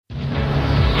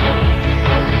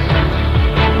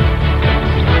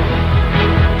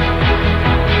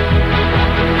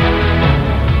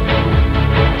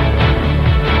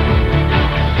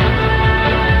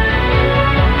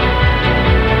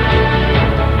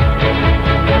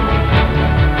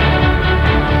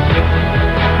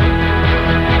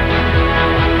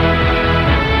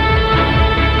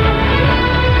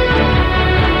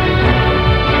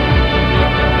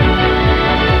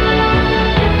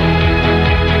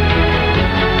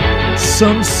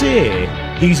Some say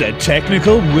he's a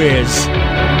technical whiz.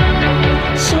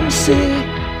 Some say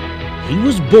he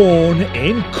was born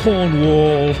in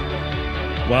Cornwall,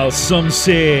 while some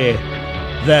say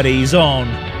that he's on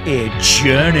a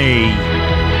journey.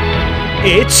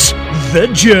 It's The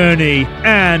Journey,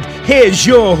 and here's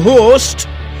your host,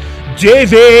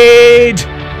 David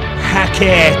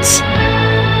Hackett.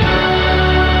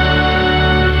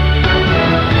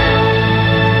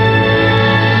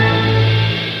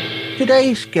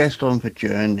 Today's guest on The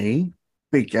Journey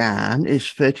began his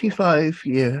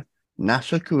 35-year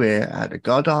NASA career at the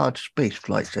Goddard Space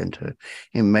Flight Center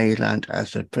in Maryland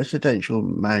as a presidential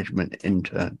management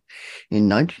intern. In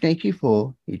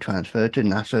 1984, he transferred to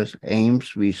NASA's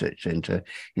Ames Research Center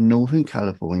in Northern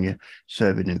California,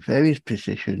 serving in various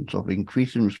positions of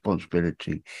increasing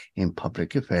responsibility in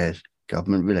public affairs,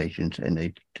 government relations, and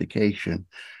education.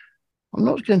 I'm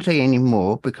not going to say any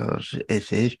more because it's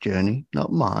his journey,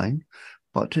 not mine.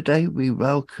 But today we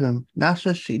welcome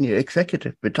NASA Senior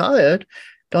Executive, retired,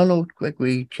 Donald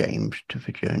Gregory James, to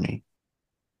The Journey.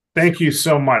 Thank you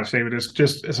so much, David.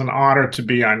 It's an honor to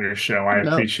be on your show. I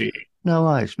appreciate it. No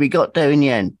worries. We got there in the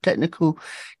end. Technical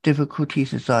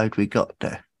difficulties aside, we got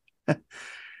there.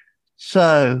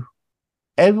 So,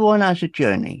 everyone has a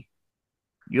journey.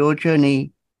 Your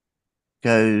journey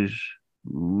goes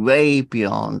way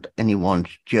beyond anyone's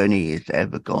journey has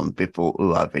ever gone before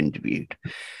who I've interviewed.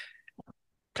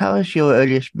 Tell us your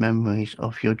earliest memories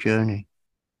of your journey.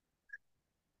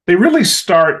 They really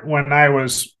start when I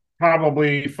was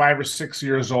probably 5 or 6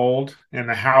 years old in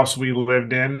the house we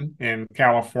lived in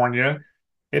California.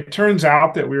 It turns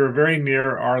out that we were very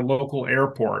near our local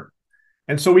airport.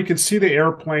 And so we could see the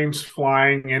airplanes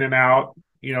flying in and out,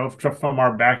 from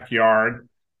our backyard.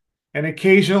 And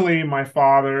occasionally my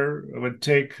father would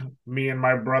take me and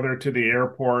my brother to the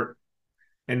airport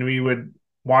and we would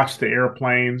watch the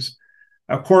airplanes.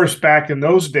 Of course, back in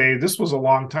those days, this was a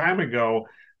long time ago,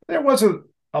 there wasn't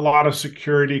a lot of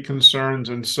security concerns.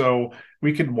 And so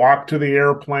we could walk to the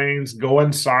airplanes, go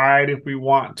inside if we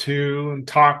want to, and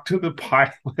talk to the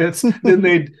pilots. Then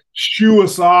they'd shoo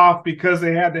us off because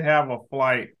they had to have a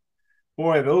flight.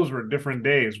 Boy, those were different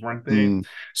days, weren't they?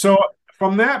 So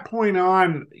from that point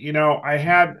on, I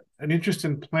had an interest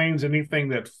in planes, anything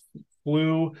that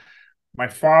flew. My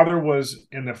father was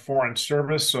in the Foreign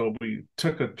Service, so we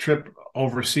took a trip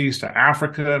overseas to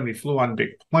Africa, and we flew on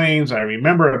big planes. I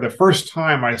remember the first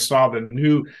time I saw the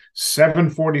new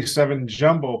 747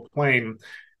 jumbo plane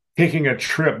taking a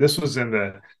trip. This was in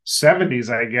the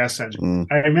 70s, I guess, and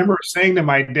I remember saying to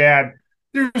my dad,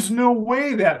 there's no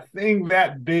way that thing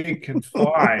that big can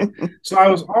fly. So I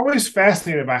was always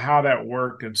fascinated by how that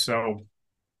worked. And so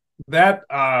that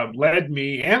led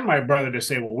me and my brother to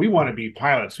say, well, we want to be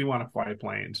pilots. We want to fly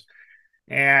planes.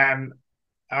 And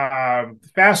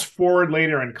fast forward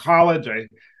later in college, I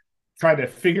tried to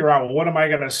figure out, well, what am I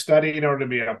going to study in order to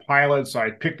be a pilot? So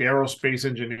I picked aerospace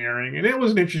engineering, and it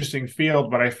was an interesting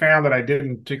field, but I found that I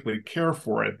didn't particularly care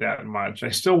for it that much.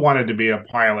 I still wanted to be a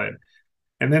pilot.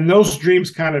 And then those dreams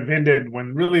kind of ended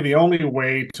when really the only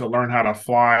way to learn how to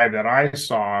fly that I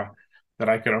saw that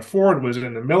I could afford was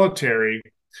in the military.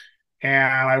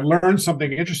 And I learned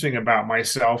something interesting about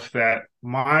myself, that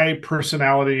my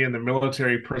personality and the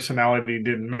military personality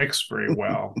didn't mix very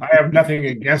well. I have nothing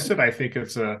against it. I think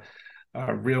it's a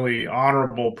really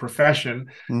honorable profession.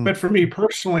 But for me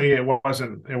personally, it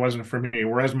wasn't for me.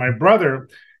 Whereas my brother,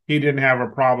 he didn't have a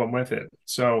problem with it.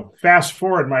 So fast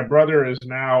forward, my brother is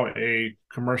now a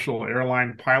commercial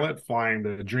airline pilot flying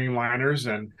the Dreamliners.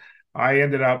 And I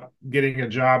ended up getting a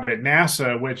job at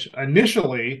NASA, which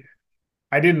initially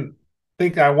I didn't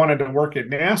think I wanted to work at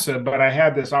NASA, but I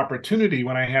had this opportunity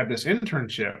when I had this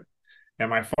internship,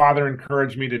 and my father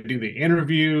encouraged me to do the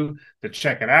interview, to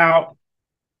check it out.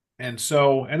 And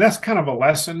that's kind of a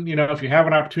lesson, if you have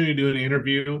an opportunity to do an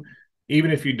interview, even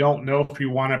if you don't know if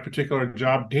you want a particular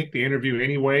job, take the interview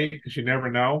anyway, because you never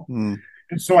know.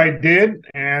 And so I did.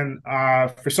 And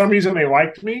for some reason, they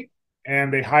liked me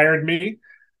and they hired me.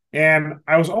 And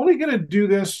I was only going to do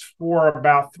this for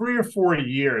about 3 or 4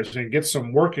 years and get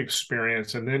some work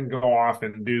experience and then go off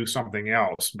and do something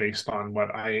else based on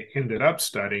what I ended up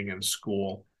studying in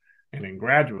school and in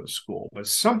graduate school. But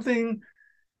something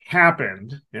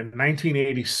happened in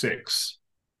 1986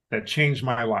 that changed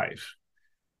my life.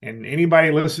 And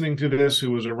anybody listening to this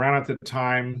who was around at the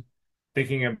time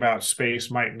thinking about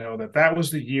space might know that that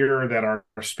was the year that our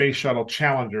Space Shuttle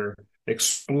Challenger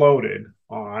exploded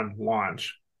on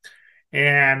launch.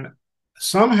 And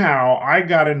somehow I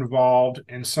got involved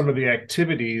in some of the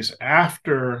activities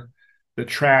after the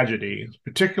tragedy,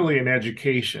 particularly in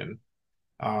education.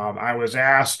 I was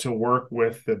asked to work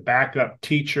with the backup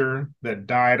teacher that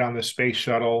died on the space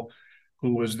shuttle,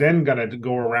 who was then going to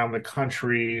go around the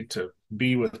country to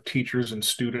be with teachers and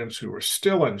students who were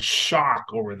still in shock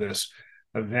over this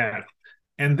event.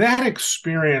 And that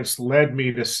experience led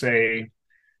me to say,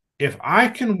 if I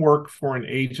can work for an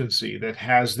agency that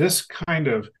has this kind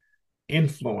of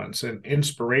influence and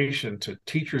inspiration to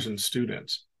teachers and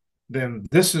students, then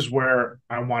this is where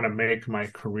I want to make my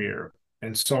career.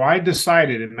 And so I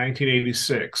decided in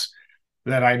 1986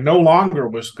 that I no longer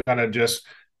was going to just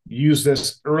use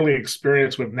this early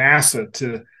experience with NASA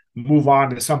to move on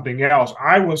to something else.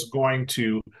 I was going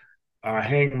to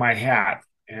hang my hat.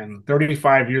 And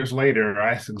 35 years later,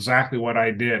 that's exactly what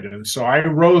I did. And so I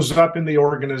rose up in the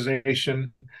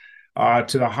organization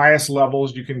to the highest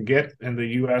levels you can get in the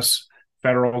U.S.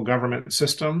 federal government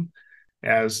system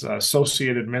as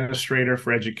associate administrator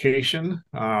for education.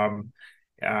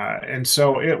 And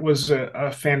so it was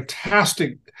a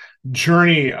fantastic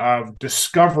journey of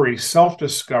discovery,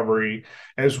 self-discovery,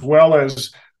 as well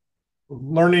as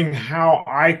learning how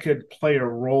I could play a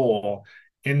role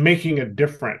in making a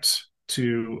difference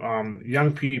to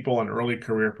young people and early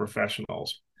career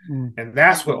professionals. And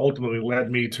that's what ultimately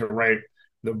led me to write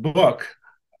the book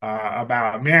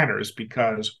about manners,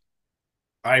 because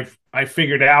I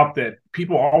figured out that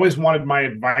people always wanted my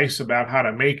advice about how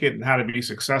to make it and how to be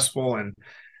successful. And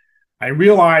I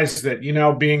realized that,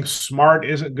 being smart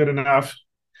isn't good enough.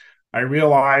 I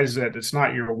realized that it's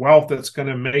not your wealth that's going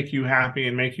to make you happy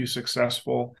and make you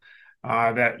successful.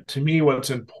 That to me, what's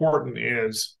important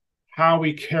is how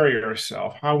we carry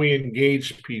ourselves, how we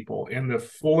engage people in the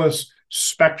fullest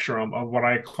spectrum of what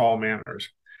I call manners.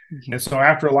 Mm-hmm. And so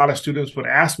after a lot of students would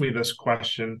ask me this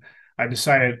question, I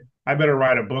decided I better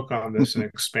write a book on this and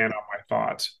expand on my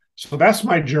thoughts. So that's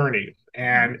my journey.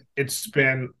 And it's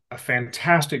been a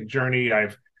fantastic journey.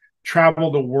 I've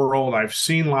traveled the world. I've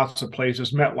seen lots of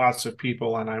places, met lots of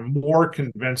people, and I'm more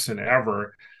convinced than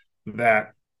ever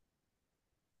that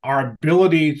our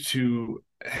ability to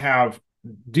have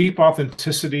deep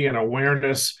authenticity and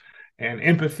awareness and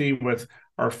empathy with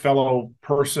our fellow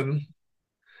person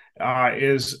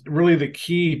is really the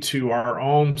key to our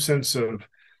own sense of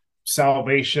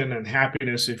salvation and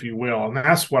happiness, if you will. And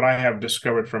that's what I have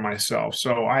discovered for myself.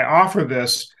 So I offer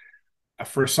this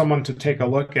for someone to take a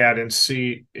look at and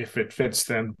see if it fits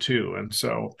them too. And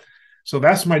so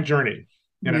that's my journey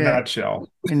in a nutshell.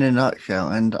 In a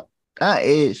nutshell. And that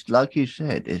is, like you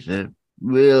said, is a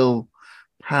real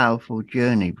powerful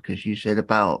journey, because you said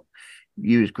about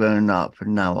you was growing up,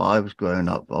 and now I was growing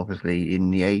up obviously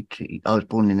in the 80s. I was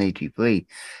born in 83.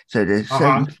 So the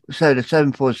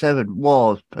 747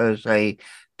 was per se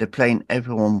the plane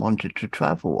everyone wanted to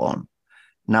travel on.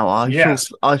 Now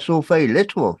I saw very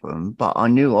little of them, but I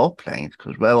knew of planes,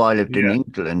 because where I lived in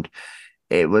England,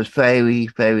 it was very,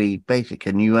 very basic,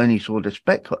 and you only saw the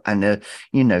spec and the,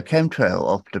 chemtrail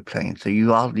of the plane, so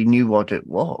you hardly knew what it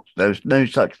was. There was no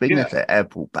such thing as an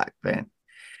airport back then.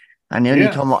 And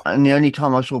the only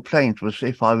time I saw planes was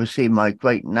if I was seeing my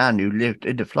great nan who lived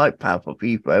in the flight path of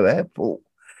Heathrow Airport.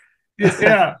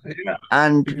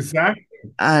 And exactly.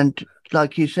 And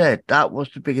like you said, that was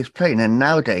the biggest plane. And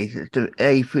nowadays it's the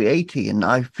A380, and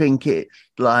I think it's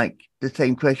like the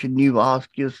same question you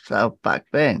asked yourself back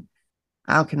then.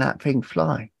 How can that thing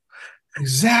fly?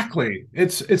 Exactly.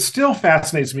 It still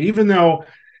fascinates me, even though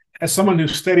as someone who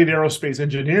studied aerospace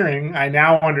engineering, I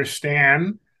now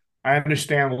understand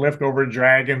lift over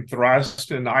drag and thrust,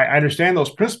 and I understand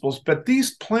those principles, but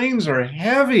these planes are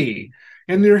heavy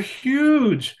and they're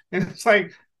huge. And it's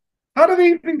like, how do they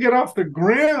even get off the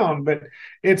ground? But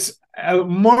it's a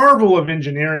marvel of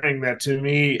engineering that, to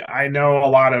me, I know a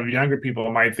lot of younger people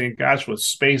might think, gosh, with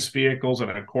space vehicles,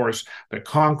 and of course the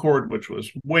Concorde, which was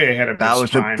way ahead of its time. That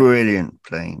was a brilliant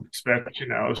plane. But,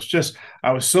 it's just,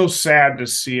 I was so sad to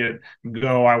see it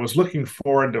go. I was looking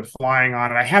forward to flying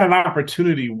on it. I had an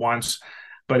opportunity once,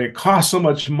 but it cost so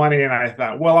much money, and I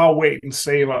thought, well, I'll wait and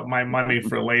save up my money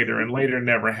for later, and later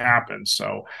never happened.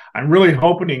 So I'm really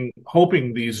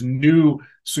hoping these new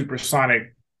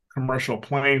supersonic commercial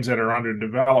planes that are under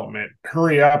development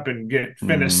hurry up and get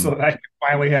finished so that I can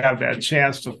finally have that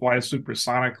chance to fly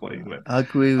supersonically. But I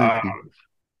agree with you.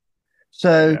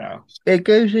 So it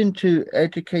goes into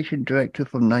education director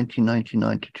from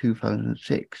 1999 to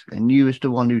 2006, and you was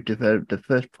the one who developed the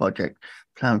first project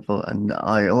plan for, and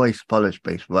I always follow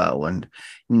space well, and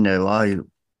I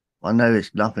know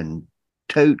it's nothing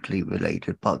totally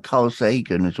related, but Carl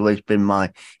Sagan has always been my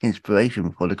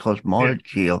inspiration for the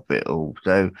cosmology of it all.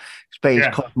 So space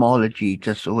cosmology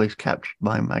just always captured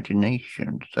my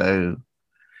imagination. So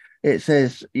it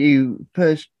says you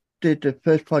first did the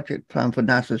first project plan for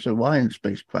NASA's Orion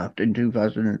spacecraft in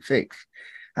 2006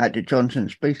 at the Johnson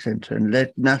Space Center and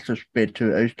led NASA's bid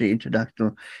to host the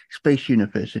International Space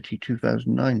University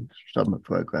 2009 summer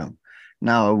program.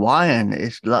 Now, Orion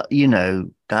is,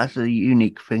 that's a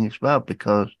unique thing as well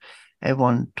because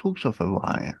everyone talks of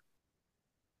Orion.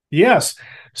 Yes.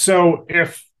 So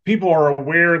if people are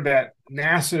aware that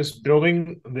NASA is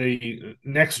building the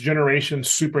next generation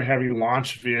super heavy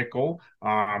launch vehicle,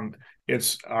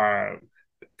 it's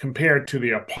compared to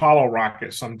the Apollo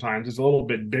rocket sometimes. It's a little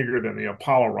bit bigger than the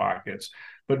Apollo rockets,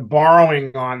 but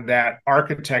borrowing on that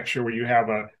architecture where you have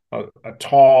a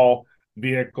tall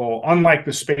vehicle, unlike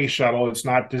the space shuttle, it's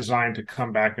not designed to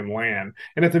come back and land.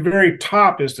 And at the very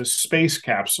top is the space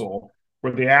capsule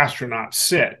where the astronauts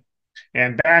sit.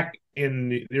 And back in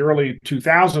the early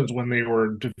 2000s, when they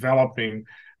were developing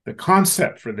the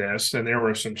concept for this, and there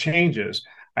were some changes,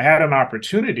 I had an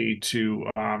opportunity to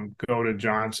go to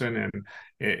Johnson, and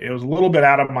it was a little bit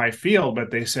out of my field,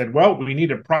 but they said, well, we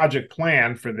need a project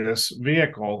plan for this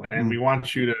vehicle, and we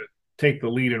want you to take the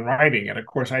lead in writing it. Of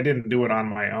course, I didn't do it on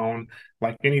my own.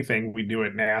 Like anything we do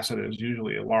at NASA, there's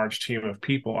usually a large team of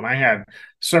people, and I had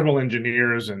several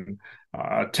engineers and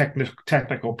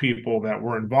technical people that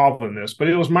were involved in this, but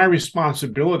it was my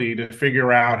responsibility to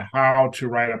figure out how to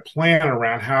write a plan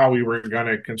around how we were going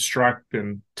to construct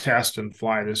and test and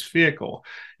fly this vehicle,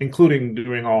 including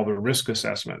doing all the risk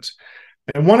assessments.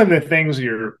 And one of the things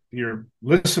your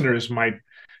listeners might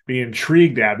be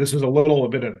intrigued at, this is a little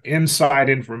bit of inside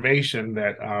information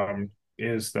that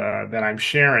that I'm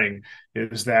sharing,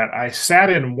 is that I sat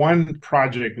in one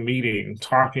project meeting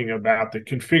talking about the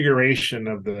configuration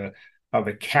of the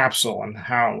capsule and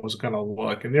how it was going to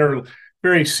look. And there are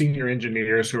very senior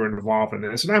engineers who are involved in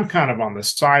this, and I'm kind of on the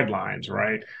sidelines,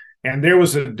 right? And there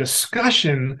was a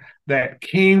discussion that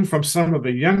came from some of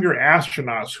the younger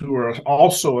astronauts who were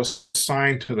also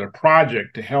assigned to the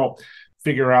project to help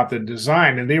figure out the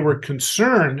design. And they were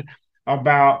concerned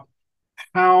about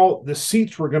how the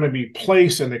seats were going to be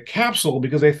placed in the capsule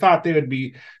because they thought they would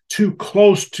be too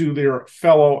close to their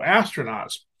fellow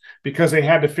astronauts, because they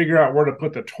had to figure out where to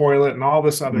put the toilet and all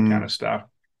this other kind of stuff.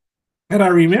 And I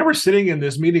remember sitting in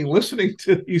this meeting listening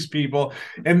to these people,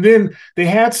 and then they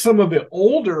had some of the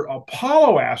older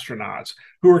Apollo astronauts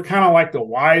who were kind of like the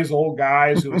wise old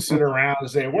guys who would sit around and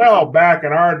say, well, back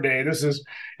in our day, this is,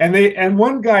 and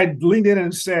one guy leaned in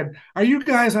and said, are you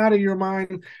guys out of your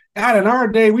mind? Out in our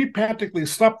day, we practically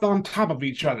slept on top of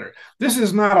each other. This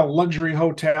is not a luxury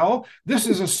hotel. This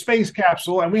is a space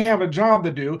capsule, and we have a job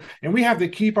to do, and we have to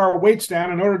keep our weights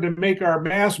down in order to make our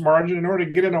mass margin in order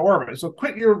to get into orbit. So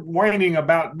quit your whining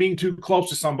about being too close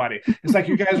to somebody. It's like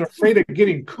you guys are afraid of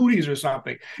getting cooties or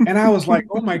something. And I was like,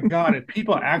 oh my God, if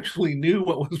people actually knew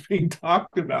what was being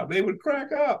talked about, they would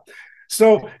crack up.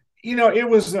 So it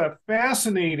was a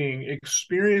fascinating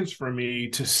experience for me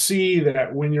to see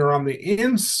that when you're on the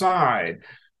inside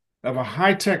of a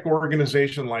high-tech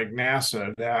organization like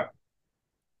NASA, that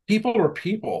people are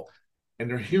people and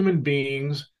they're human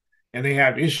beings and they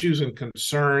have issues and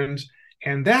concerns.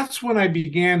 And that's when I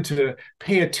began to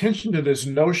pay attention to this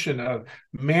notion of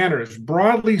manners,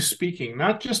 broadly speaking,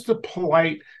 not just the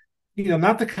polite,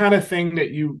 not the kind of thing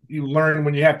that you learn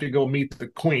when you have to go meet the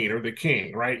queen or the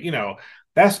king, right?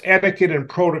 That's etiquette and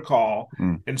protocol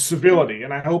and civility.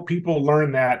 And I hope people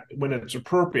learn that when it's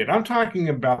appropriate. I'm talking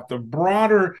about the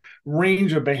broader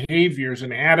range of behaviors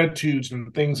and attitudes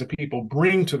and things that people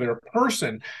bring to their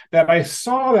person, that I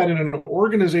saw that in an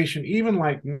organization, even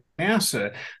like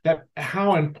NASA, that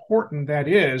how important that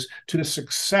is to the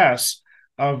success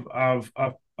of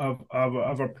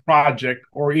a project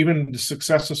or even the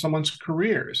success of someone's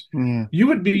careers. You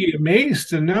would be amazed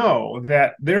to know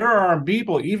that there are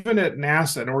people, even at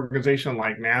NASA, an organization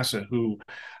like NASA, who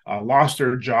lost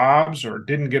their jobs or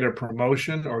didn't get a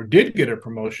promotion or did get a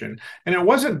promotion. And it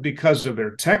wasn't because of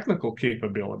their technical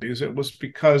capabilities. It was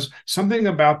because something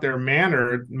about their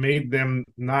manner made them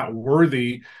not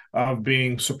worthy of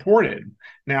being supported.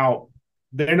 Now,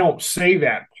 they don't say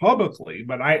that publicly,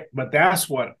 but that's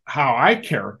how I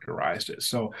characterized it.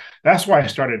 So that's why I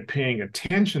started paying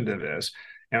attention to this.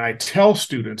 And I tell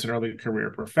students and early career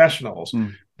professionals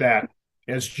that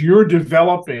as you're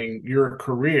developing your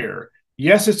career,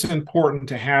 yes, it's important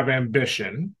to have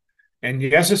ambition. And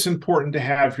yes, it's important to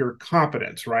have your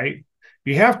competence, right? If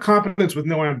you have competence with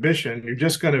no ambition, you're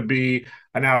just going to be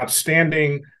an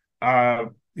outstanding,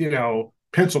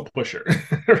 pencil pusher,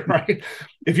 right?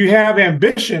 If you have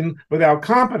ambition without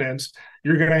competence,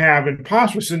 you're going to have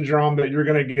imposter syndrome, that you're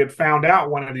going to get found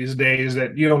out one of these days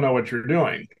that you don't know what you're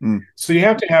doing. So you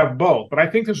have to have both. But I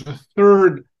think there's a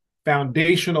third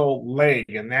foundational leg,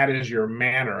 and that is your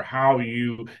manner, how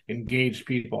you engage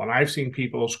people. And I've seen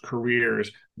people's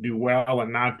careers do well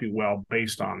and not do well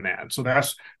based on that. So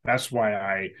that's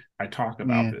why I talk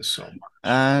about Yeah. this so much.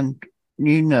 And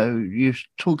you're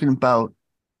talking about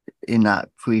in that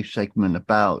brief segment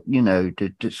about,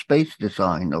 the space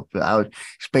design of how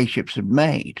spaceships are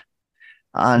made.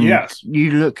 And Yes.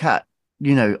 you look at,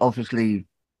 obviously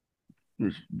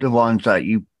the ones that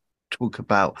you talk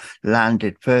about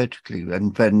landed vertically,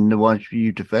 and then the ones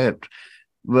you developed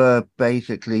were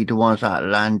basically the ones that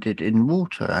landed in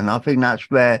water. And I think that's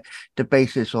where the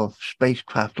basis of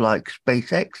spacecraft like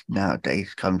SpaceX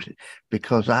nowadays comes in,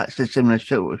 because that's a similar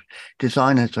sort of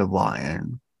design as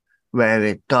Orion, where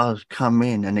it does come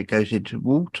in and it goes into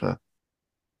water.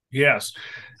 Yes.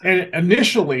 And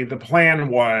initially, the plan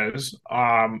was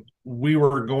we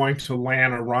were going to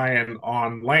land Orion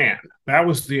on land. That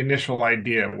was the initial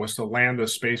idea, was to land the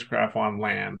spacecraft on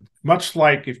land. Much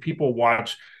like if people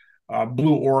watch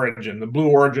Blue Origin, the Blue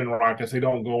Origin rockets, they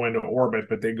don't go into orbit,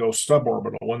 but they go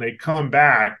suborbital. When they come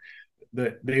back,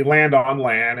 they land on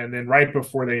land, and then right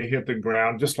before they hit the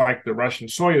ground, just like the Russian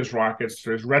Soyuz rockets,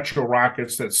 there's retro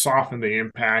rockets that soften the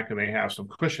impact and they have some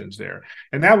cushions there.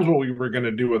 And that was what we were going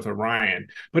to do with Orion.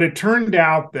 But it turned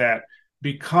out that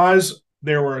because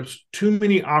there was too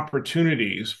many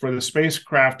opportunities for the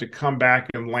spacecraft to come back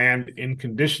and land in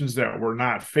conditions that were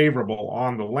not favorable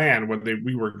on the land when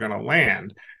we were going to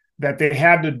land, that they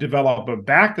had to develop a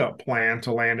backup plan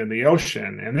to land in the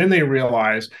ocean. And then they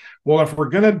realized, well, if we're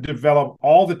going to develop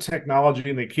all the technology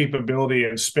and the capability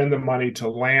and spend the money to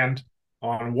land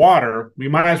on water, we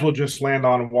might as well just land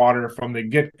on water from the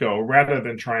get-go rather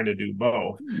than trying to do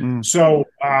both. So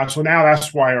now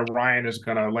that's why Orion is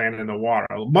going to land in the water,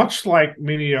 much like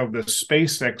many of the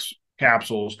SpaceX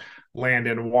capsules land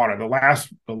in water.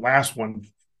 The last one,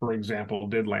 for example,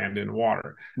 did land in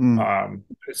water. At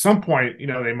some point,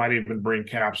 they might even bring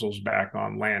capsules back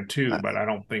on land too, but I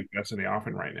don't think that's in the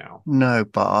offing right now. No,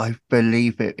 but I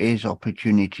believe it is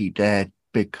opportunity there,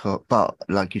 but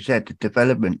like you said, the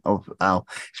development of our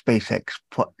SpaceX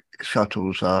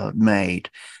shuttles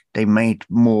they made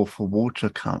more for water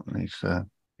currently. So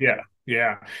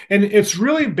yeah, and it's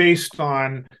really based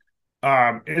on.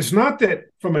 It's not that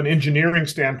from an engineering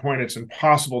standpoint, it's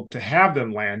impossible to have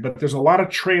them land, but there's a lot of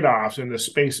trade-offs in the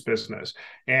space business.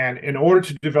 And in order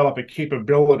to develop a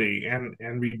capability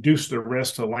and reduce the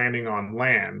risk to landing on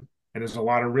land, and there's a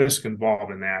lot of risk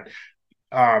involved in that,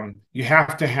 you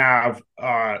have to have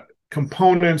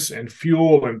components and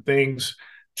fuel and things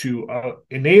to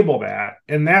enable that.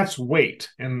 And that's weight.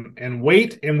 And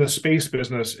weight in the space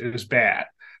business is bad,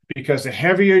 because the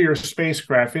heavier your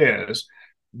spacecraft is,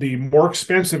 the more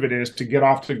expensive it is to get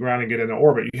off the ground and get into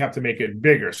orbit. You have to make it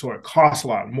bigger, so it costs a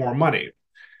lot more money.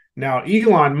 Now,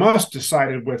 Elon Musk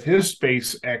decided with his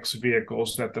SpaceX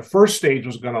vehicles that the first stage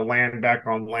was going to land back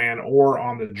on land or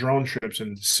on the drone trips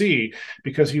in the sea,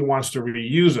 because he wants to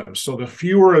reuse them. So the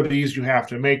fewer of these you have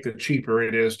to make, the cheaper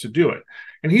it is to do it.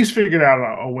 And he's figured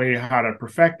out a way how to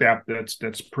perfect that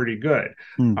that's pretty good.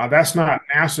 That's not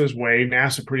NASA's way.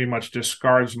 NASA pretty much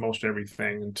discards most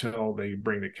everything until they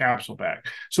bring the capsule back.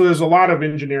 So there's a lot of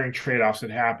engineering trade-offs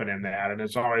that happen in that, and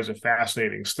it's always a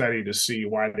fascinating study to see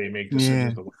why they make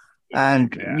decisions the way.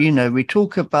 And we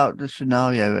talk about the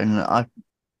scenario, and I've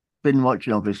been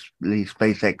watching obviously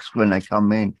SpaceX when they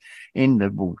come in the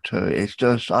water. It's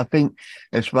just, I think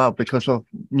as well, because of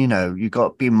you got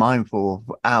to be mindful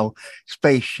of our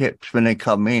spaceships when they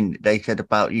come in. They said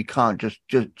about you can't just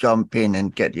jump in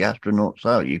and get the astronauts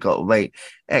out. You got to wait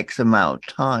X amount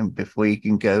of time before you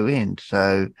can go in.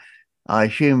 So I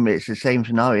assume it's the same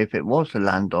scenario if it was to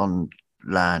land on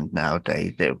land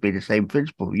nowadays. It would be the same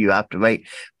principle. You have to wait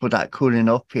for that cooling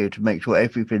off period to make sure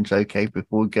everything's okay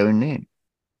before going in.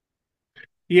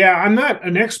 Yeah, I'm not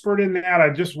an expert in that. I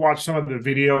just watched some of the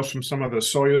videos from some of the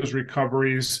Soyuz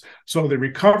recoveries. So the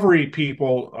recovery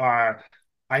people,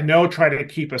 I know, try to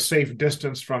keep a safe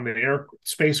distance from the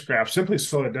spacecraft simply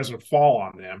so it doesn't fall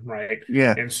on them, right?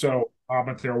 Yeah. And so,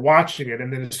 but they're watching it,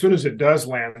 and then as soon as it does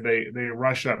land, they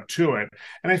rush up to it.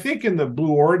 And I think in the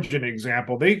Blue Origin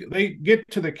example, they get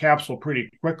to the capsule pretty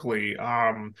quickly.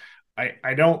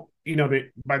 I don't.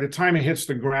 By the time it hits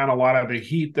the ground, a lot of the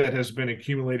heat that has been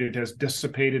accumulated has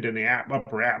dissipated in the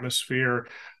upper atmosphere.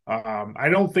 I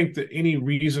don't think that any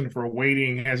reason for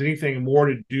waiting has anything more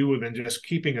to do than just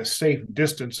keeping a safe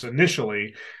distance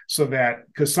initially, so that,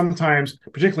 because sometimes,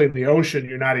 particularly in the ocean,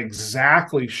 you're not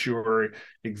exactly sure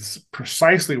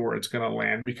precisely where it's going to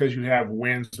land because you have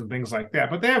winds and things like that.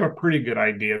 But they have a pretty good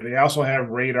idea. They also have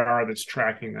radar that's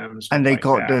tracking them, and they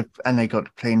got the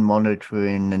plane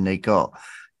monitoring, and they got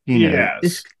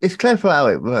Yes. It's clever how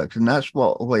it works, and that's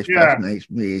what always Yeah. fascinates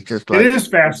me. It's just It like, is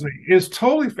fascinating. It's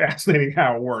totally fascinating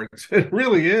how it works. It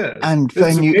really is. and It's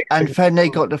and amazing. then they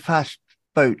got the fast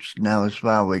boats now as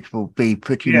well, which will be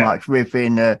pretty Yeah. much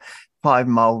within a 5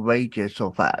 mile radius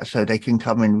of that, so they can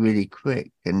come in really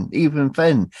quick. And even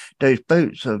then, those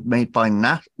boats are made by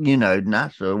NASA,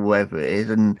 NASA or whoever it is,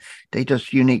 and they're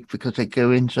just unique because they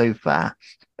go in so fast.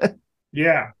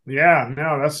 Yeah. Yeah.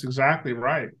 No, that's exactly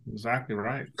right. Exactly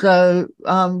right. So,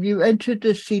 you entered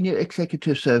the senior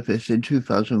executive service in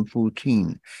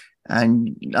 2014,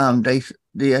 and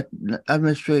the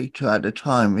administrator at the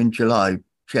time in July,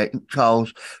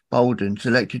 Charles Bolden,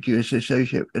 selected you as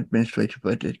associate administrator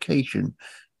for education.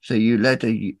 So you led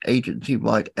a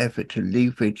agency-wide effort to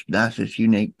leverage NASA's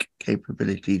unique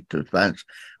capabilities to advance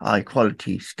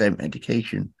high-quality STEM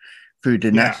education through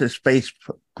the Yeah. NASA Space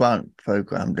Grant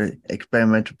Program, the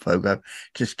experimental program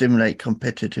to stimulate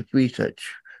competitive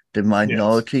research, the Yes.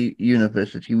 Minority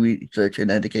University Research and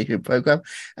Education Program,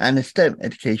 and the STEM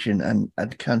Education and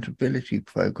Accountability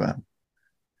Program.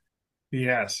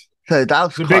 Yes. So that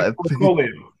was It's a big quite a big,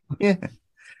 portfolio. yeah.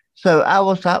 So how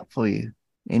was that for you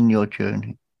in your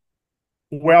journey?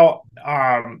 Well,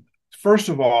 first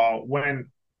of all,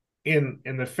 when in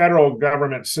the federal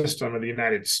government system of the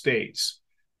United States,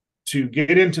 to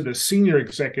get into the senior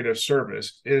executive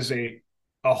service is a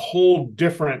whole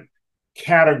different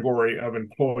category of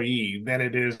employee than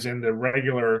it is in the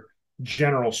regular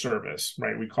general service,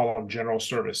 right? We call them general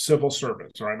service, civil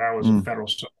service, right? I was a Mm, federal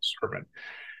civil servant.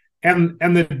 And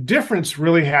the difference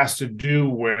really has to do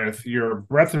with your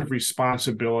breadth of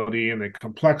responsibility and the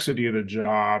complexity of the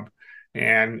job.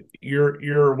 And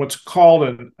you're what's called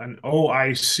an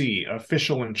OIC,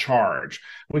 official in charge,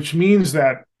 which means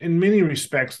that in many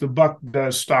respects the buck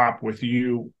does stop with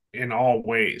you in all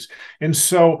ways. And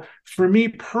so for me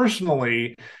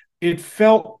personally, it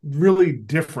felt really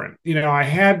different.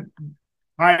 I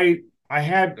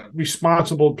had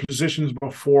responsible positions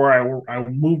before. I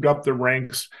moved up the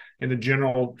ranks in the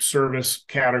general service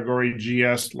category,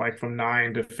 GS, like from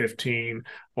 9 to 15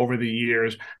 over the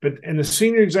years. But in the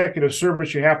senior executive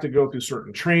service, you have to go through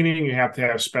certain training. You have to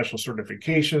have special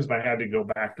certifications. And I had to go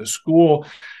back to school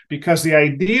because the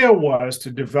idea was to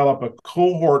develop a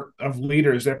cohort of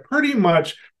leaders that pretty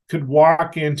much could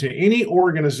walk into any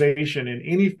organization in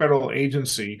any federal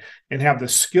agency and have the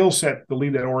skill set to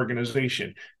lead that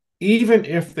organization, even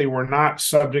if they were not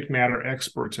subject matter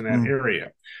experts in that mm,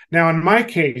 area. Now, in my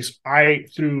case,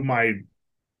 through my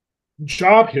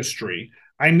job history,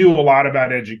 I knew a lot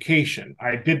about education.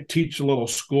 I did teach a little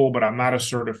school, but I'm not a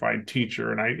certified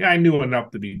teacher, and I knew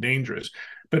enough to be dangerous.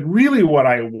 But really, what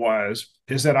I was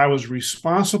is that I was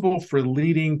responsible for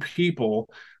leading people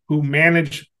who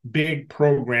manage big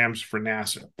programs for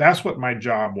NASA. That's what my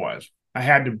job was. I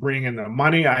had to bring in the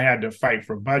money. I had to fight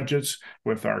for budgets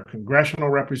with our congressional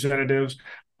representatives.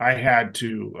 I had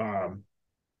to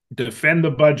defend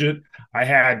the budget. I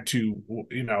had to,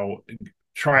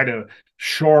 try to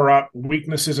shore up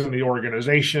weaknesses in the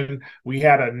organization. We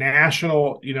had a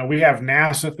national, we have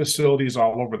NASA facilities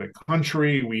all over the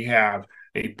country. We have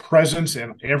a presence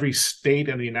in every state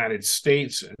in the United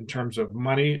States in terms of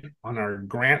money on our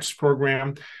grants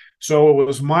program. So it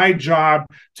was my job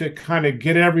to kind of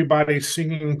get everybody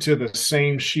singing to the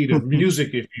same sheet of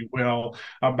music, if you will,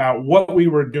 about what we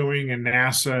were doing in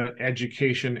NASA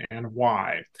education and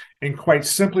why. And quite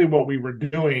simply, what we were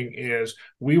doing is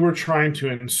we were trying to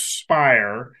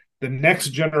inspire the next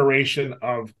generation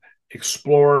of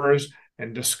explorers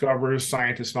and discoverers,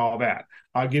 scientists, and all that.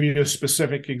 I'll give you a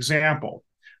specific example.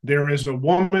 There is a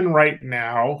woman right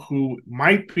now who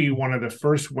might be one of the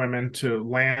first women to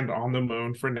land on the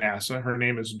moon for NASA. Her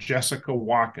name is Jessica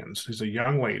Watkins. She's a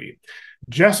young lady.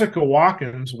 Jessica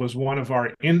Watkins was one of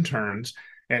our interns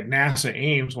at NASA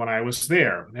Ames when I was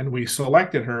there, and we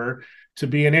selected her to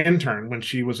be an intern when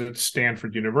she was at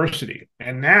Stanford University.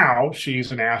 And now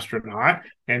she's an astronaut,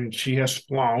 and she has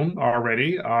flown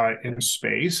already in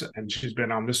space, and she's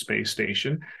been on the space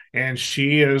station. And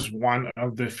she is one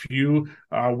of the few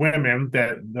women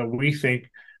that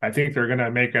I think they're going to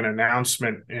make an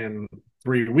announcement in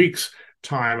 3 weeks'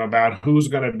 time about who's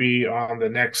going to be on the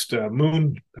next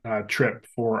moon trip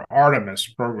for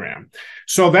Artemis program.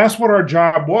 So that's what our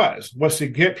job was to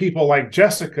get people like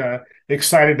Jessica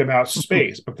excited about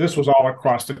space. But this was all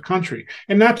across the country,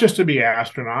 and not just to be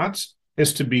astronauts.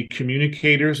 is to be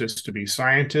communicators, is to be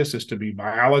scientists, is to be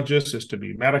biologists, is to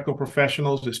be medical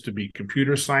professionals, is to be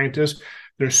computer scientists.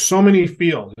 There's so many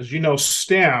fields. As you know,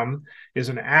 STEM is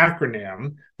an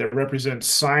acronym that represents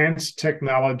science,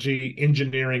 technology,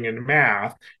 engineering, and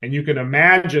math. And you can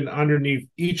imagine underneath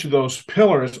each of those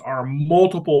pillars are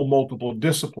multiple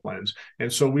disciplines.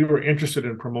 And so we were interested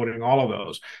in promoting all of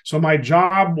those. So my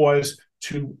job was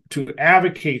to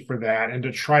advocate for that and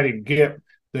to try to get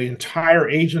the entire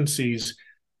agency's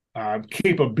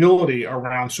capability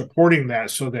around supporting that,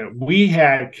 so that we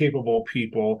had capable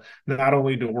people not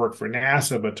only to work for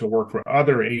NASA, but to work for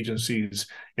other agencies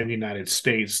in the United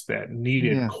States that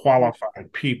needed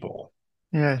qualified people.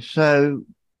 Yeah. So,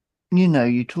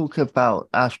 you talk about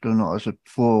astronaut as a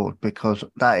fraud because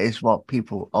that is what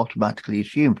people automatically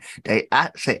assume. They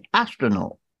say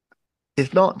astronaut.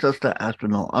 It's not just an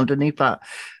astronaut. Underneath that,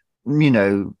 you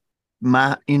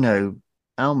know,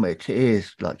 helmet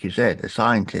is, like you said, a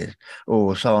scientist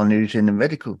or someone who's in the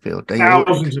medical field.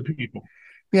 Thousands of people.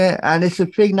 Yeah, and it's a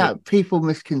thing that people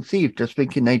misconceive, just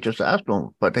thinking they just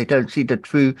astronaut, but they don't see the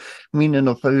true meaning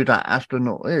of who that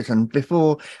astronaut is. And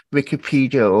before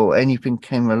Wikipedia or anything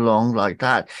came along like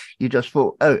that, you just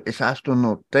thought, oh, it's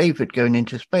astronaut David going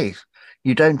into space.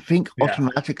 You don't think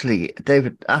automatically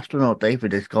astronaut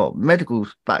David has got medical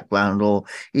background or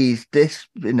he's this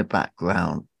in the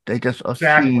background. They just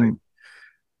assume.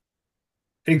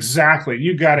 Exactly.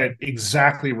 You got it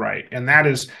exactly right. And that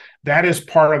is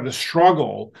part of the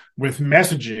struggle with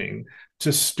messaging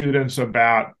to students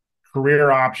about career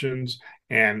options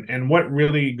and what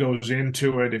really goes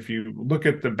into it. If you look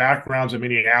at the backgrounds of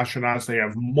many astronauts, they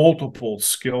have multiple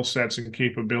skill sets and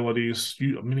capabilities.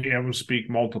 Many of them speak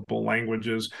multiple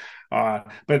languages.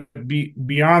 But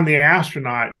beyond the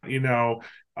astronaut,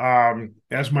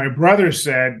 as my brother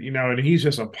said, and he's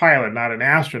just a pilot, not an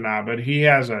astronaut, but he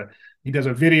does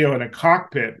a video in a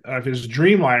cockpit of his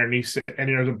Dreamliner, and he said, and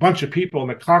there's a bunch of people in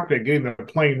the cockpit getting the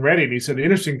plane ready. And he said, the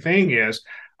interesting thing is,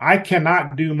 I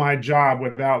cannot do my job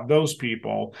without those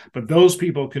people, but those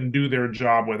people can do their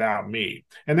job without me.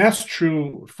 And that's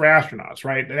true for astronauts,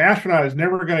 right? An astronaut is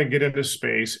never going to get into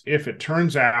space if it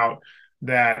turns out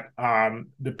that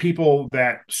the people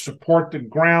that support the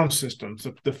ground systems,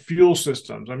 the fuel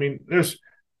systems, I mean,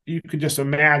 you could just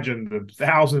imagine the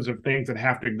thousands of things that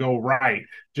have to go right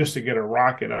just to get a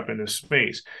rocket up into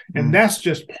space. And that's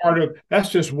just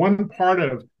one part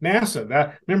of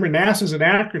NASA. Remember, NASA is an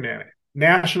acronym,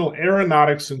 National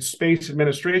Aeronautics and Space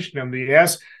Administration, and the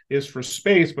S is for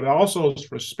space, but also is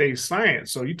for space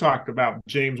science. So you talked about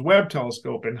James Webb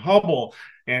Telescope and Hubble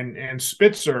and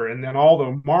Spitzer, and then all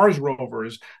the Mars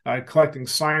rovers collecting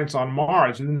science on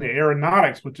Mars, and then the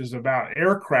aeronautics, which is about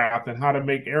aircraft and how to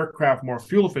make aircraft more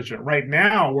fuel efficient. Right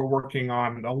now, we're working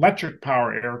on electric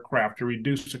power aircraft to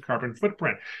reduce the carbon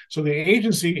footprint. So the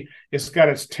agency has got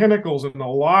its tentacles in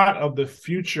a lot of the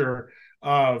future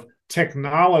of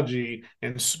technology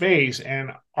and space.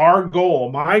 And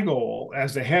my goal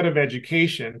as the head of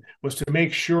education, was to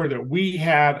make sure that we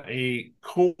had a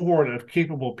cohort of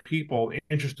capable people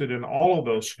interested in all of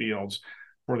those fields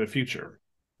for the future.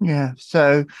 Yeah.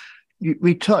 So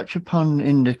we touch upon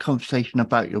in the conversation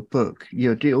about your book.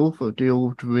 You're the author of the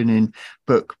award-winning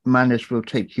book, Manners Will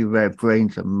Take You Where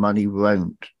Brains and Money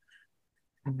Won't.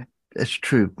 It's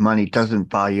true. Money doesn't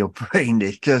buy your brain.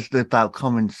 It's just about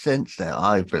common sense there,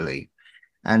 I believe.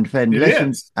 And then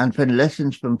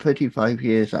lessons from 35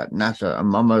 years at NASA and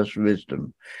Mama's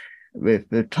wisdom, with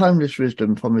the timeless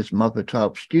wisdom from his mother to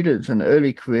help students and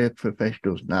early career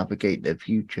professionals navigate their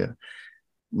future.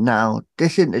 Now,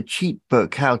 this isn't a cheat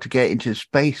book, how to get into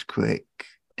space quick.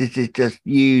 This is just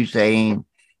you saying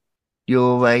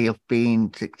your way of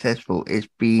being successful is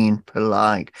being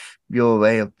polite. Your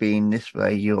way of being this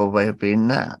way, your way of being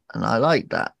that. And I like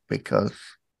that because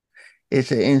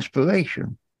it's an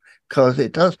inspiration, because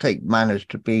it does take manners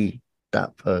to be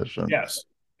that person. Yes,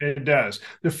 it does.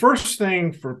 The first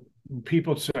thing for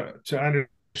people to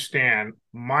understand,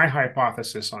 my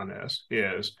hypothesis on this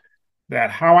is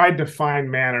that how I define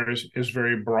manners is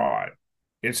very broad.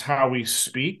 It's how we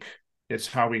speak, it's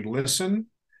how we listen,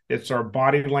 it's our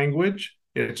body language,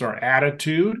 it's our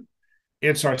attitude,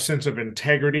 it's our sense of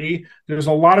integrity. There's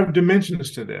a lot of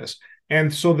dimensions to this.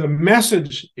 And so the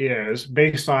message is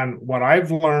based on what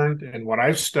I've learned and what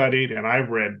I've studied, and I've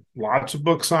read lots of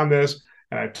books on this,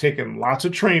 and I've taken lots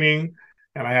of training,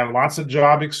 and I have lots of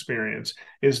job experience,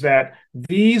 is that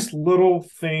these little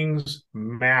things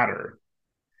matter.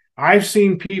 I've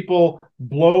seen people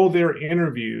blow their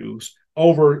interviews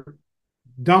over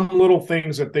dumb little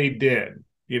things that they did,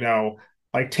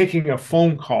 like taking a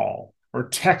phone call or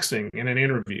texting in an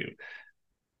interview.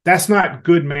 That's not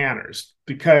good manners,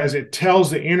 because it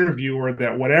tells the interviewer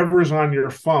that whatever's on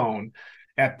your phone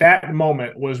at that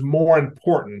moment was more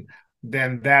important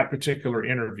than that particular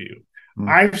interview. Mm.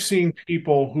 I've seen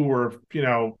people who were,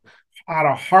 out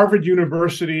of Harvard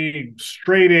University,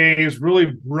 straight A's, really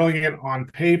brilliant on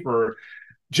paper,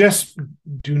 just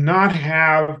do not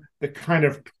have the kind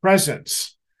of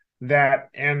presence that,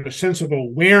 and a sense of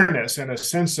awareness and a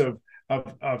sense of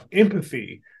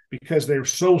empathy, because they're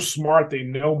so smart, they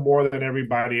know more than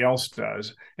everybody else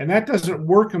does. And that doesn't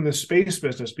work in the space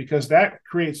business, because that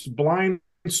creates blind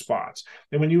spots.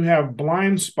 And when you have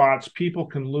blind spots, people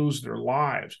can lose their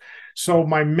lives. So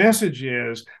my message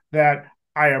is that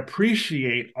I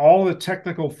appreciate all the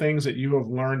technical things that you have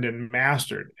learned and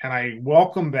mastered, and I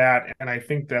welcome that, and I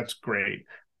think that's great.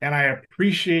 And I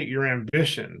appreciate your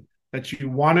ambition that you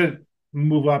want to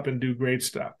move up and do great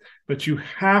stuff, but you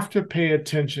have to pay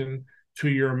attention to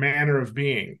your manner of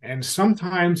being. And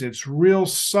sometimes it's real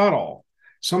subtle.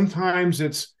 Sometimes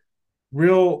it's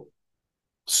real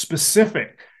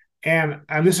specific. And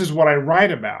this is what I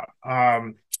write about.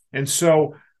 And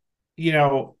so,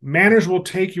 manners will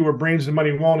take you where brains and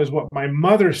money won't, is what my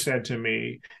mother said to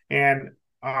me. And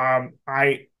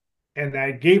I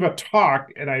gave a talk,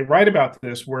 and I write about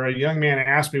this, where a young man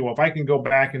asked me, well, if I can go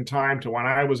back in time to when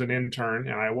I was an intern,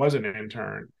 and I was an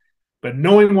intern, but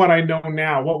knowing what I know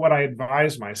now, what would I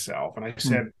advise myself? And I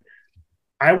said,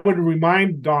 I would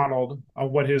remind Donald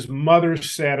of what his mother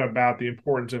said about the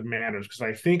importance of manners, because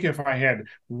I think if I had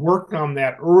worked on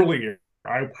that earlier,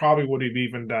 I probably would have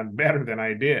even done better than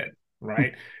I did,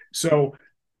 right? So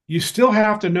you still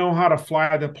have to know how to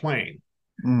fly the plane.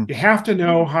 You have to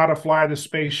know how to fly the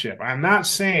spaceship. I'm not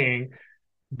saying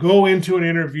go into an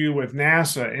interview with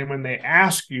NASA, and when they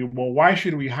ask you, well, why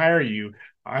should we hire you?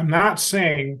 I'm not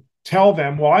saying tell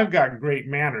them, well, I've got great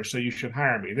manners, so you should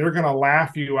hire me. They're going to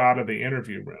laugh you out of the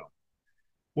interview room.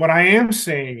 What I am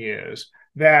saying is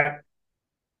that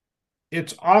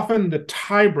it's often the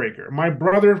tiebreaker. My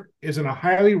brother is in a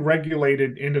highly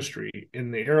regulated industry,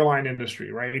 in the airline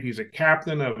industry, right? He's a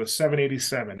captain of a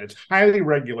 787. It's highly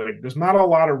regulated. There's not a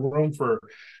lot of room for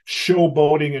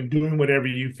showboating and doing whatever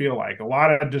you feel like. A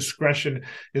lot of discretion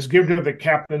is given to the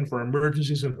captain for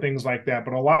emergencies and things like that,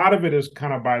 but a lot of it is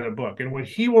kind of by the book. And what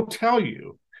he will tell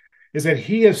you is that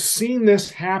he has seen this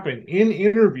happen in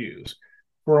interviews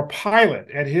for a pilot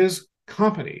at his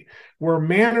company, where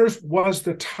manners was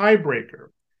the tiebreaker.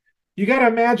 You got to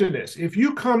imagine this. If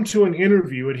you come to an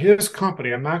interview at his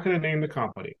company, I'm not going to name the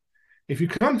company. If you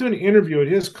come to an interview at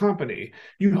his company,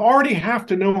 you already have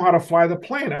to know how to fly the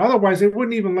plane. Otherwise, they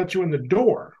wouldn't even let you in the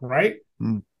door, right?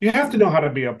 You have to know how to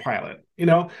be a pilot,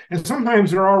 and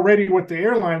sometimes they're already with the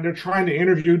airline. They're trying to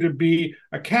interview to be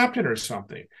a captain or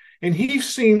something. And he's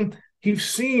seen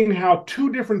how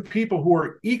two different people who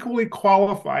are equally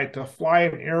qualified to fly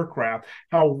an aircraft,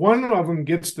 how one of them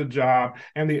gets the job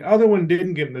and the other one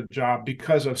didn't get the job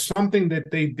because of something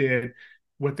that they did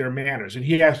with their manners. And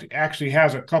he actually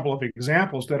has a couple of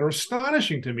examples that are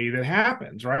astonishing to me that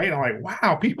happens, right? I'm like,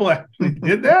 wow, people actually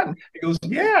did that? He goes,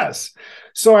 yes.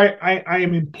 So I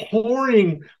am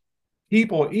imploring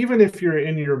people, even if you're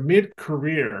in your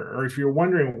mid-career, or if you're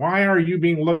wondering, why are you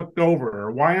being looked over,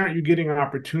 or why aren't you getting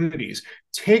opportunities,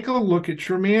 take a look at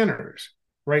your manners,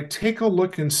 right? Take a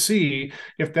look and see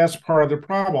if that's part of the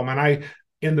problem. And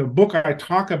in the book, I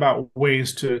talk about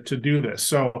ways to do this.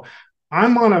 So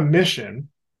I'm on a mission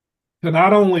to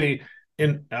not only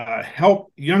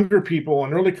help younger people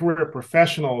and early career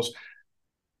professionals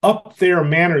up their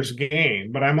manners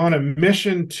game, but I'm on a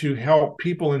mission to help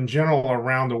people in general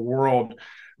around the world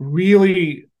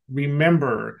really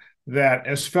remember that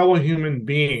as fellow human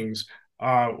beings,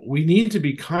 we need to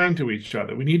be kind to each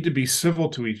other. We need to be civil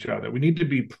to each other. We need to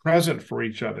be present for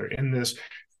each other in this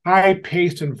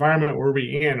high-paced environment where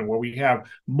we have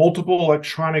multiple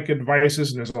electronic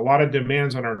devices and there's a lot of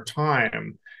demands on our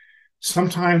time.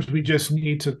 Sometimes we just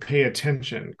need to pay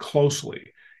attention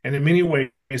closely. And in many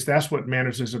ways, that's what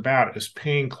manners is about, is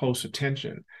paying close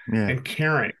attention and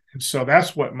caring. And so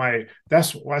that's why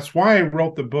I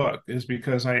wrote the book, is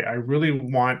because I really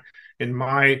want, in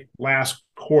my last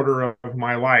quarter of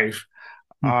my life,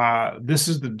 this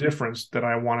is the difference that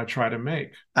I want to try to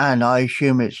make. And I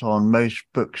assume it's on most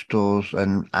bookstores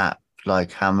and apps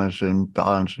like Amazon,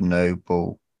 Barnes and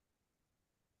Noble,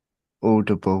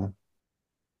 Audible.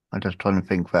 I'm just trying to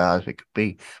think where else it could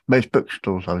be. Most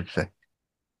bookstores, I would say.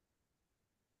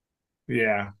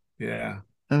 Yeah.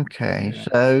 Okay,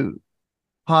 so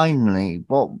finally,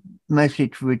 what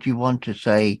message would you want to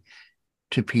say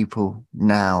to people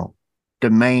now? The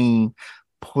main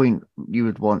point you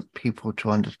would want people to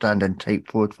understand and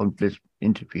take forward from this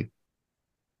interview?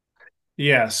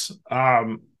 Yes.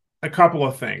 A couple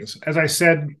of things. As I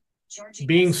said,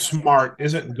 being smart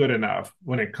isn't good enough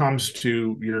when it comes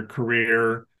to your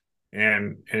career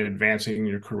and advancing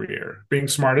your career. Being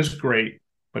smart is great,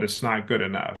 but it's not good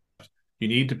enough. You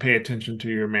need to pay attention to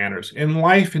your manners. In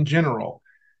life in general,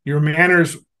 your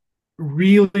manners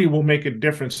really will make a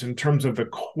difference in terms of the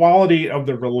quality of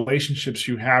the relationships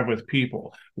you have with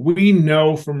people. We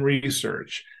know from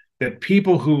research that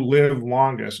people who live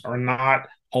longest are not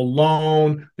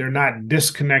alone. They're not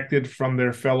disconnected from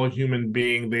their fellow human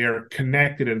being. They are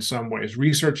connected in some ways.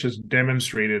 Research has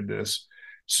demonstrated this.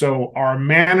 So our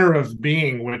manner of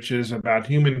being, which is about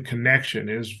human connection,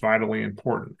 is vitally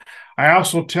important. I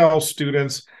also tell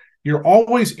students, you're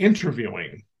always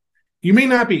interviewing. You may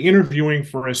not be interviewing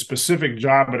for a specific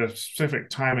job at a specific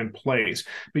time and place,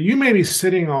 but you may be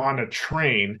sitting on a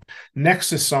train next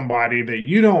to somebody that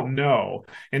you don't know.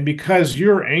 And because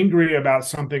you're angry about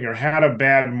something or had a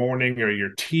bad morning or your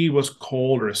tea was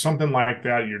cold or something like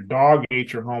that, your dog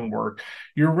ate your homework,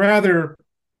 you're rather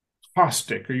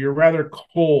caustic or you're rather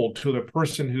cold to the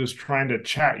person who's trying to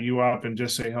chat you up and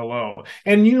just say hello.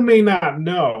 And you may not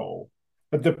know,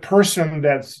 but the person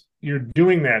that's you're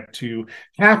doing that to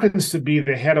happens to be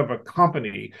the head of a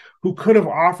company who could have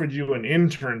offered you an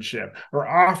internship or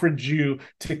offered you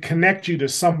to connect you to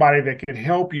somebody that can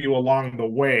help you along the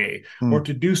way or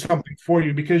to do something for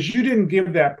you because you didn't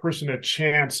give that person a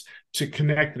chance to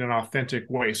connect in an authentic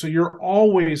way. So you're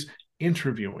always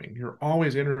interviewing.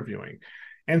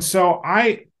 And so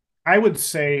I would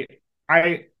say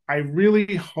I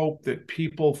really hope that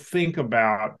people think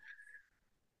about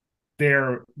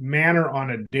their manner on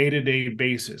a day-to-day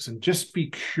basis and just be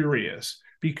curious.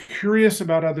 Be curious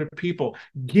about other people.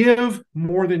 Give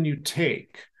more than you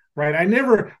take, right? I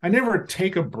never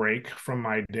take a break from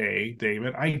my day,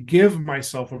 David. I give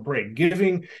myself a break.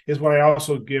 Giving is what I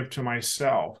also give to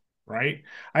myself, right?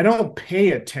 I don't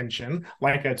pay attention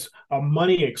like it's a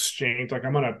money exchange, like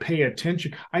I'm going to pay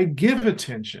attention. I give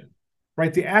attention.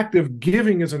 Right? The act of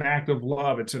giving is an act of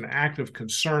love. It's an act of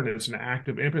concern. It's an act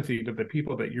of empathy to the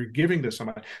people that you're giving to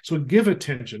somebody. So give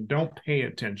attention. Don't pay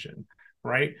attention.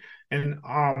 Right? And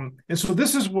so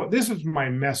this is my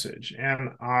message. And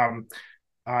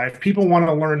if people want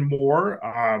to learn more,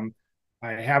 I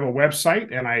have a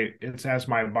website and it has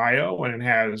my bio and it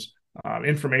has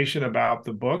information about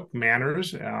the book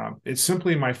Manners. It's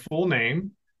simply my full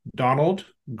name,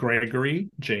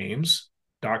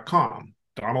 DonaldGregoryJames.com.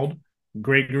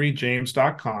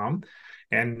 DonaldGregoryJames.com.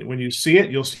 And when you see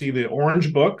it, you'll see the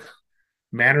orange book.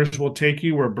 Manners will take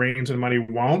you where brains and money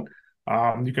won't.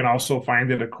 You can also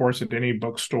find it, of course, at any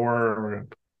bookstore or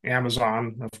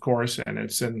Amazon, of course, and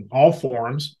it's in all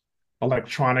forms,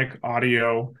 electronic,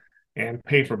 audio, and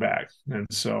paperback. And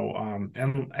so,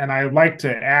 and I like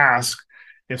to ask,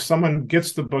 if someone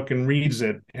gets the book and reads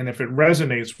it, and if it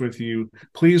resonates with you,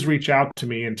 please reach out to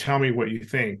me and tell me what you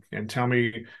think and tell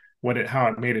me how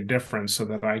it made a difference so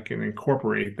that I can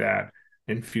incorporate that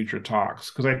in future talks.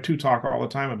 Because I do talk all the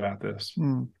time about this.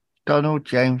 Donald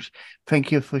James,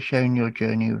 thank you for sharing your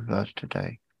journey with us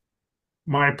today.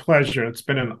 My pleasure. It's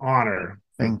been an honor.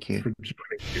 Thank you. For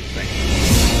joining you. Thank you.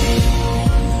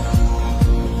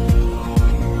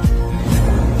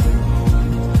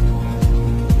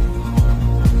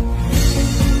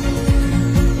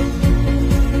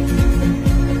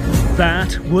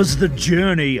 That was The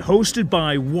Journey, hosted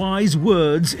by Wise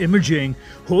Words Imaging,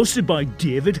 hosted by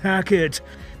David Hackett.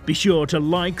 Be sure to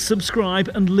like, subscribe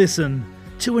and listen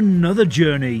to another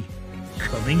journey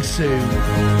coming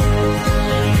soon.